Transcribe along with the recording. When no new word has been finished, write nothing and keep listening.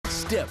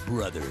Step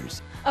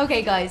Brothers.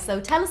 Okay guys,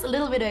 so tell us a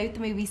little bit about the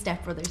movie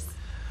Step Brothers.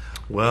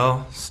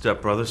 Well,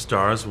 Step Brothers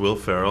stars Will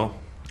Ferrell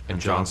And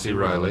John C.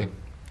 Reilly.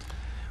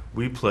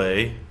 We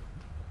play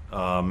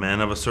men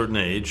of a certain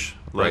age,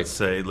 let's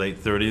say late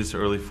 30s,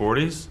 early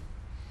 40s.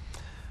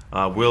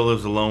 Will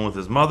lives alone with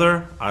his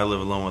mother. I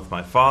live alone with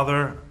my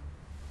father.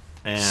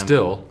 And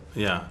Still.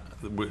 Yeah,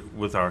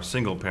 with our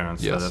single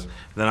parents. Yes.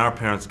 Then our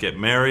parents get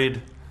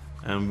married,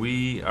 and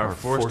we are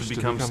forced to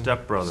become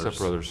stepbrothers.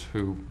 Stepbrothers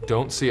who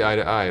don't see eye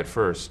to eye at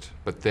first,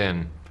 but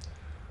then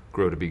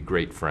grow to be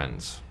great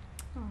friends.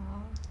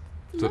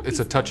 So it's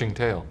a touching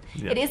tale.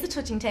 Yeah. It is a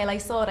touching tale. I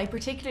saw it. I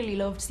particularly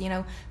loved,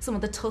 some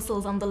of the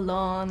tussles on the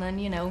lawn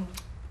and,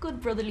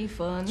 good brotherly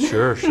fun.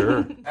 Sure,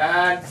 sure.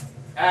 And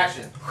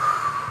action.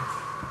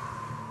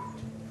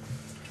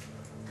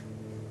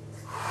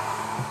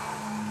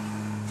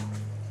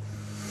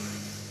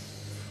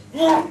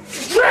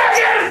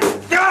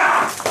 Dragon!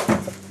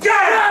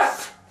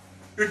 Yes!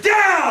 You're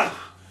down!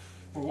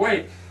 But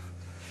wait.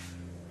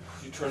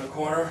 You turn the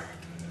corner,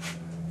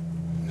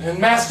 and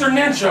Master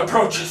Ninja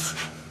approaches.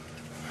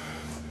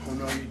 Oh,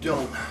 no, you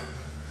don't.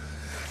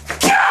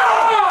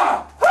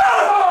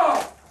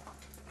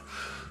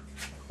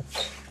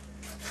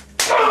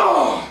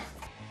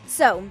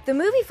 So, the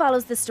movie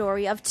follows the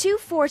story of two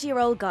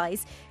 40-year-old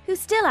guys who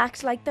still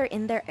act like they're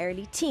in their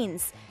early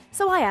teens.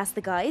 So I asked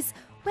the guys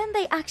when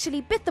they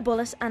actually bit the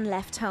bullet and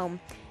left home.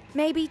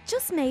 Maybe,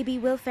 just maybe,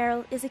 Will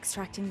Ferrell is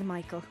extracting the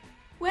Michael.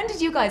 When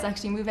did you guys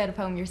actually move out of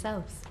home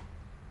yourselves?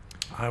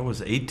 I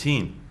was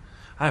 18.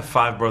 I have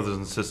 5 brothers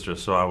and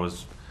sisters, so I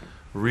was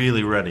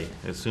really ready.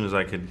 As soon as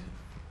I could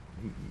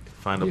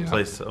find a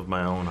place of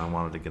my own, I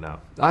wanted to get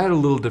out. I had a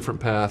little different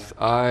path.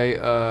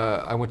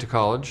 I went to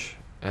college,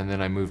 and then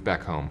I moved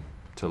back home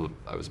till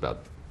I was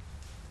about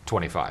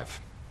 25.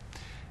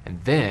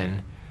 And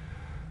then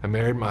I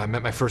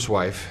met my first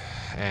wife,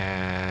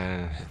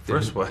 and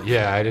First wife?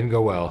 Yeah, I didn't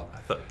go well.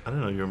 I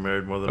didn't know you were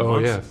married more than Oh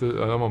once.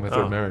 yeah, I'm on my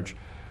third marriage,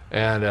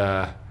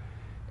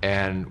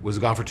 and was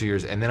gone for 2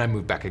 years, and then I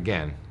moved back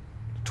again,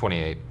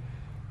 28.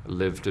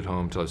 Lived at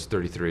home till I was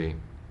 33,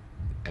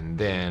 and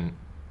then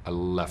I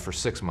left for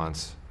 6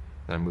 months.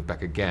 Then I moved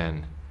back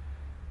again,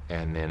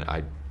 and then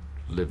I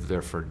lived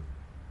there for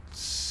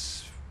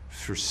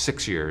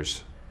 6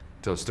 years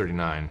till I was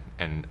 39,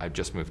 and I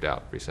just moved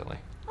out recently.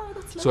 Oh,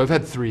 that's lovely. So I've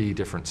had 3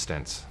 different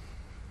stints.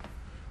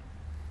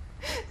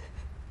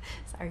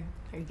 Sorry,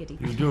 very giddy.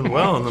 You were doing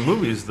well in the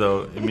movies,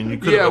 though. I mean, you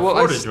could have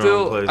afforded your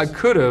own place. I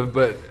could have,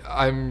 but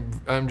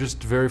I'm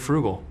just very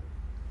frugal.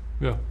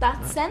 Yeah.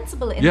 That's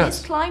sensible. In Yes.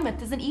 this climate,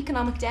 there's an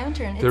economic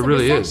downturn. It's There a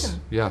really recession.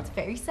 is, yeah. It's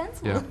very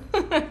sensible.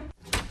 Yeah.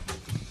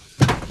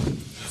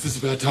 This is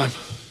a bad time.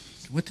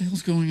 What the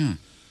hell's going on?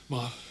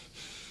 Ma,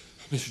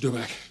 Mr.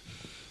 Doback.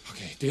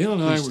 Okay, Dale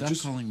and I Please were stop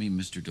just... calling me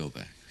Mr.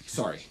 Doback.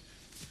 Sorry.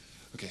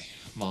 Okay,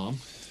 Mom,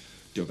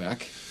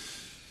 Doback.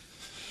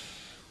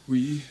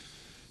 We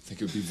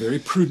think it would be very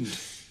prudent.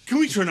 Can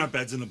we turn our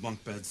beds into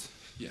bunk beds?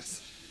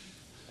 Yes.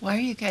 Why are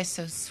you guys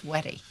so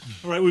sweaty?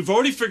 All right, we've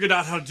already figured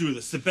out how to do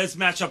this. The beds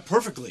match up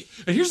perfectly.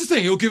 And here's the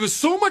thing, it'll give us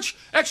so much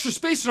extra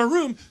space in our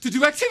room to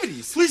do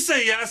activities. Please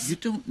say yes. You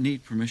don't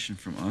need permission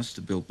from us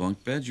to build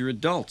bunk beds. You're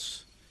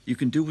adults. You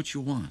can do what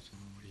you want.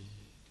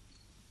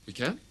 We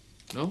can?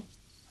 No?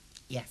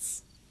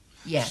 Yes.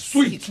 Yes.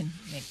 Sweet. You can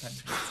make fun.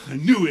 I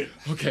knew it.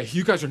 Okay,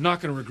 you guys are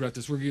not going to regret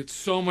this. We're going to get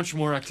so much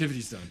more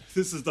activities done.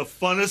 This is the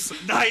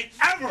funnest night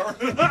ever.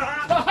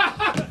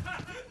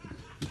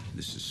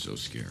 This is so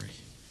scary.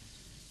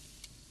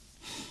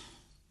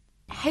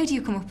 How do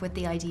you come up with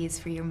the ideas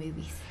for your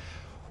movies?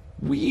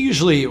 We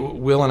usually,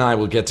 Will and I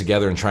will get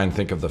together and try and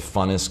think of the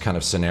funnest kind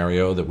of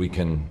scenario that we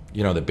can,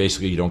 that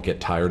basically you don't get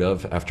tired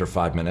of after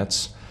 5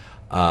 minutes.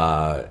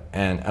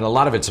 And a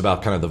lot of it's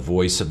about kind of the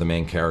voice of the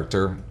main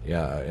character.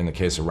 In the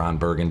case of Ron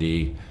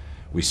Burgundy,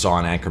 we saw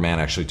an anchorman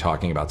actually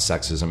talking about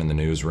sexism in the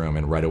newsroom,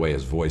 and right away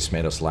his voice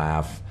made us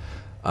laugh.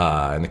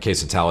 In the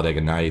case of Talladega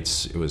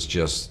Nights, it was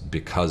just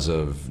because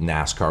of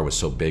NASCAR was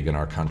so big in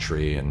our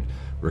country, and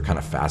we were kind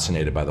of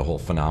fascinated by the whole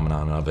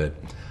phenomenon of it.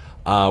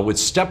 With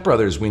Step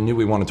Brothers, we knew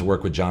we wanted to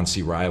work with John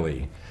C.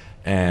 Reilly,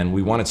 and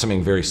we wanted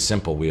something very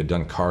simple. We had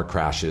done car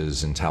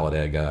crashes in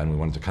Talladega, and we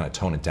wanted to kind of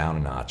tone it down a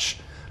notch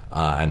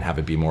and have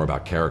it be more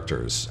about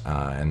characters.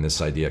 And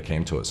this idea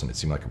came to us, and it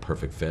seemed like a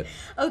perfect fit.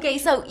 Okay,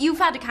 so you've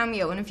had a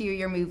cameo in a few of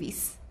your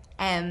movies.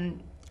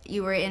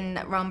 You were in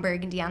Ron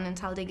Burgundy and in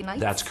Talladega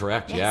Nights. That's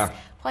correct, yes. yeah.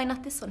 Why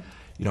not this one?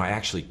 I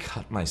actually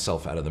cut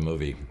myself out of the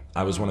movie.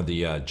 I was one of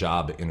the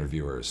job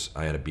interviewers.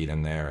 I had to beat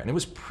in there, and it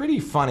was pretty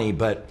funny,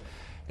 but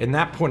in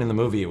that point in the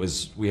movie,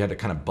 we had to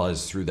kind of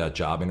buzz through that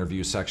job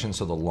interview section,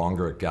 so the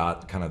longer it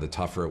got, kind of the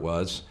tougher it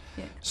was.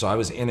 Yeah. So I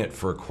was in it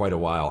for quite a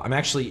while. I'm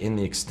actually in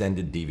the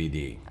extended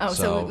DVD. Oh,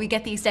 so we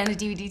get the extended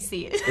DVD to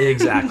see it.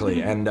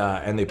 Exactly, and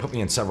they put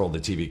me in several of the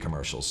TV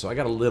commercials, so I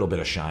got a little bit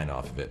of shine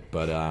off of it.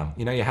 But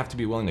you have to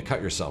be willing to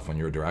cut yourself when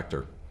you're a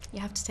director. You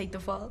have to take the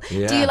fall.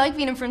 Yeah. Do you like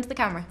being in front of the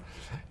camera?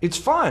 It's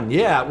fun,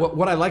 yeah.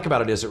 What I like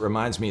about it is it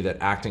reminds me that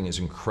acting is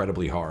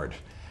incredibly hard.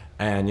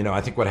 And, you know, I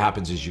think what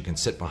happens is you can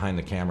sit behind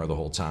the camera the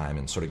whole time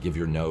and sort of give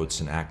your notes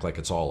and act like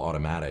it's all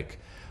automatic.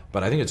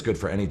 But I think it's good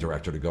for any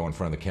director to go in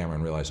front of the camera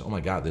and realize, oh my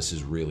God, this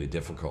is really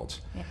difficult.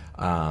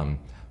 Yeah.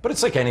 But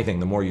it's like anything,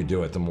 the more you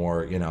do it, the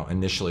more, you know,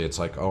 initially it's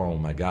like, oh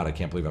my God, I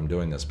can't believe I'm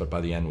doing this. But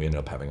by the end, we ended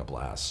up having a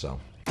blast, so.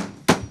 How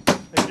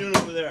you doing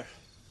over there?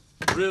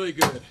 Really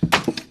good.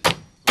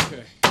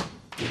 Okay.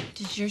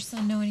 Does your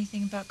son know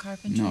anything about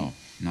carpentry? No,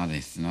 not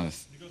a.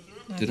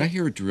 Did I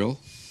hear a drill?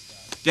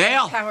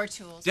 Dale! Power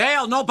tools.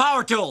 Dale, no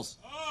power tools!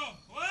 Oh,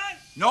 what?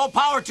 No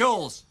power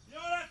tools! You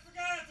know what? I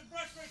forgot I have to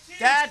brush my teeth.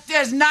 That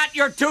is not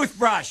your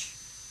toothbrush!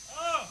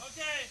 Oh,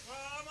 okay. Well,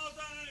 I'm all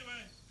done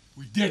anyway.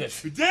 We did it.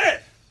 We did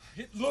it!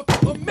 It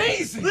looked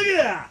amazing. Look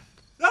at that!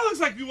 That looks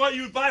like what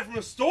you would buy from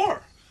a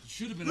store. It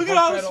should have been. Look a at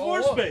all the bed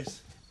sports up.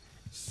 space.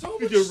 So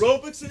You much. do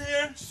aerobics in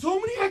here. So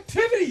many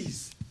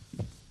activities.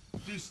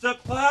 Do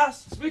step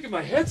class. It's making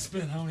my head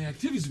spin. How many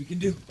activities we can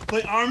do?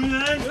 Play Army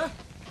Man. Yeah.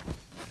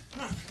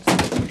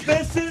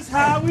 This is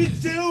how we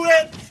do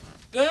it.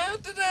 Da,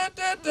 da, da,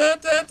 da, da,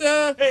 da,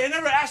 da. Hey, I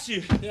never asked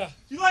you. Yeah.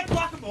 Do you like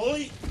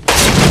guacamole?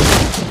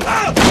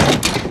 Oh!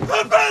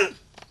 Run!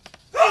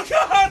 Oh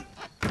God!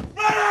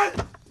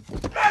 Run!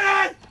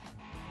 Run!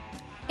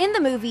 In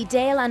the movie,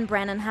 Dale and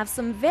Brennan have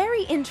some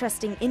very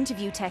interesting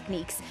interview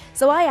techniques,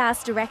 so I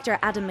asked director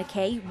Adam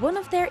McKay one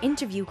of their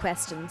interview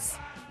questions.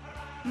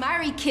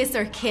 Marry, kiss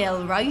or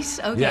kill, right?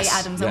 Okay, Yes,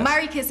 Adam. So yes.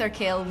 marry, kiss or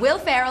kill. Will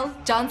Ferrell,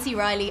 John C.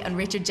 Reilly, and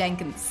Richard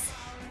Jenkins.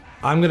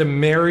 I'm going to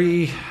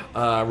marry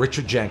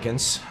Richard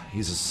Jenkins.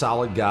 He's a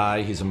solid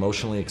guy. He's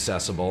emotionally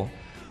accessible.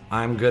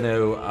 I'm going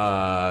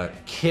to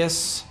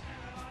kiss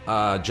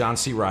John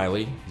C.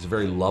 Reilly. He's a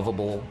very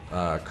lovable,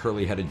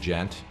 curly-headed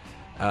gent.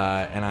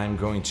 And I'm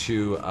going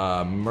to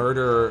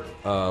murder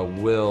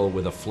Will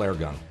with a flare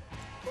gun.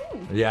 Ooh,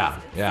 Yeah,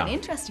 An yeah.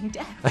 interesting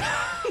death.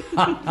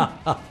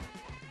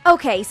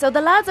 Okay, so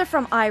the lads are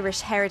from Irish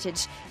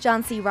heritage.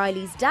 John C.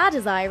 Reilly's dad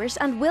is Irish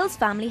and Will's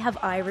family have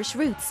Irish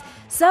roots.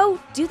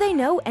 So, do they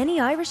know any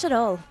Irish at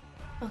all?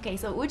 Okay,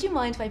 so would you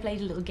mind if I played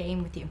a little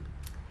game with you?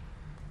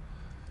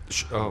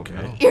 Okay.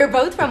 no. You're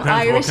both from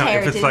Depends what Irish kind-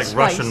 heritage. If it's like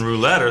Russian right?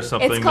 roulette or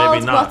something, It's called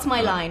maybe not. What's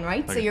My Line,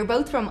 right? So Okay. you're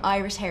both from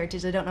Irish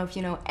heritage. I don't know if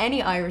you know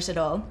any Irish at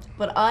all,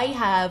 but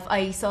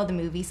I saw the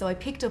movie, so I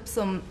picked up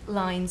some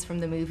lines from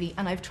the movie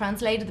and I've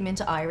translated them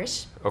into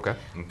Irish, Okay.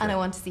 and I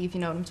want to see if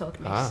you know what I'm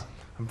talking about.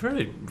 I'm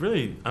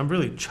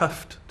really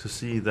chuffed to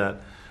see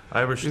that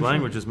Irish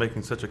language is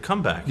making such a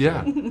comeback.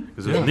 Yeah.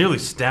 Because it was nearly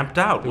stamped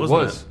out, It wasn't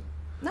was. it?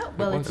 No,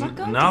 well, it's not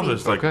going Now to be.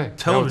 there's like Okay. No,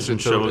 television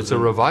it's shows. It's a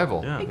and-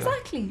 revival. Yeah.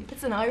 Exactly,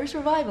 it's an Irish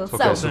revival.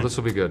 Okay, so this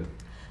will be good.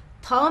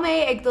 Tá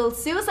mé ag dul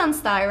suas an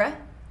staire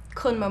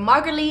chun ma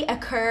magarlí a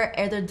chur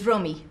ar the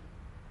drummy.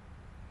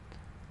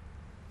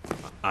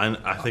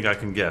 I think I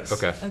can guess.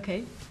 Okay.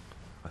 Okay.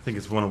 I think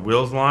it's one of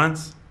Will's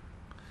lines.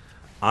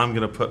 I'm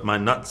gonna put my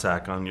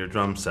nutsack on your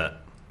drum set.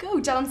 Go,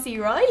 John C.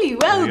 Reilly.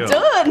 Well you go.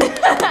 done.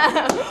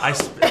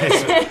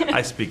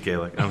 I speak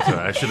Gaelic. I'm sorry.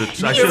 I should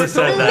have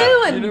said that.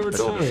 Fluent. You never I should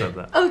told have me. said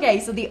that. Okay,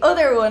 so the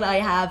other one I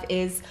have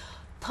is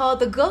Tá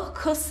the go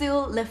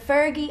cosúil le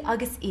fergie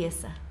agus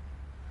íasa.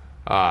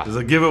 Ah. There's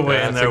a giveaway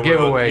in That's there. a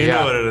giveaway, You yeah.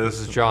 know what it This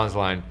is. is John's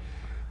line.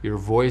 Your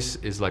voice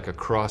is like a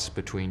cross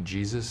between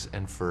Jesus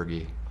and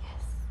Fergie.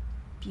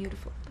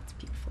 Beautiful. That's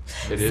beautiful.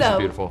 It is So,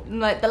 beautiful.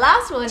 The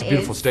last one It's a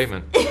beautiful is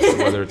statement,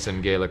 whether it's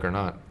in Gaelic or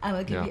not.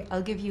 and Yeah.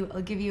 I'll give you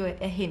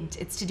a hint.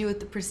 It's to do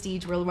with the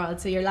prestige worldwide.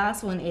 So your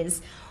last one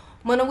is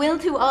Muna will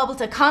tú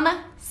ábalta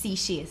canna sí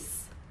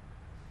síos.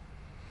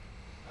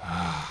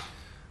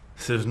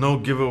 There's no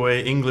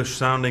giveaway English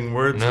sounding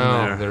words in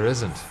No, there. there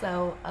isn't.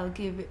 So I'll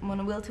give it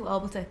Muna will tú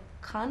ábalta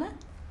canna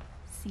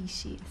sí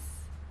síos.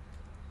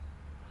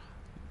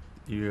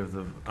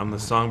 I'm the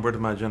songbird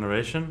of my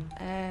generation.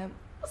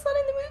 What's that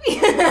in the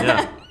movie?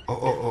 Yeah.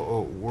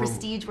 Oh.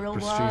 Prestige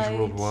worldwide. Prestige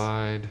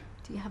worldwide.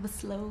 Do you have a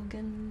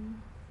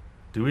slogan?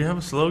 Do we have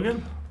a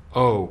slogan?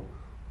 Oh,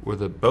 we're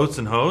the Boats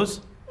and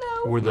hose?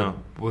 No. we're the No.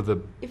 we're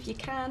the If you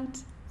can't,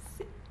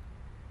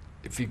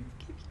 if you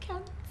if you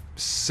can't,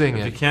 sing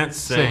If it. you can't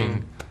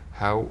sing,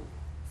 how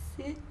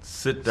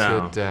sit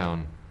down. sit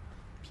down.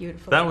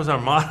 beautiful. That was our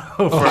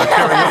motto for our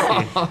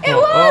karaoke. It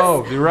was.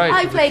 Oh, you're right.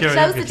 I played karaoke.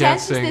 close You attention can't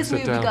to sing, this sit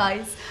movie, down.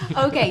 guys.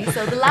 Okay,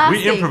 so the last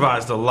We thing.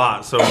 improvised a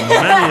lot, so many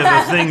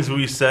of the things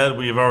we said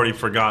we've already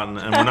forgotten,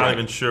 and we're not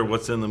even sure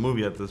what's in the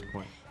movie at this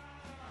point.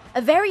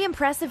 A very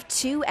impressive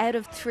 2 out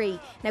of 3.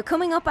 Now,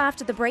 coming up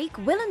after the break,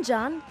 Will and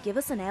John give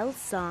us an Elle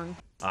song.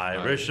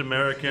 Irish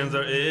Americans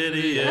are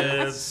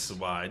idiots.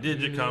 Why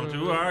did you come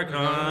to our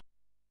country?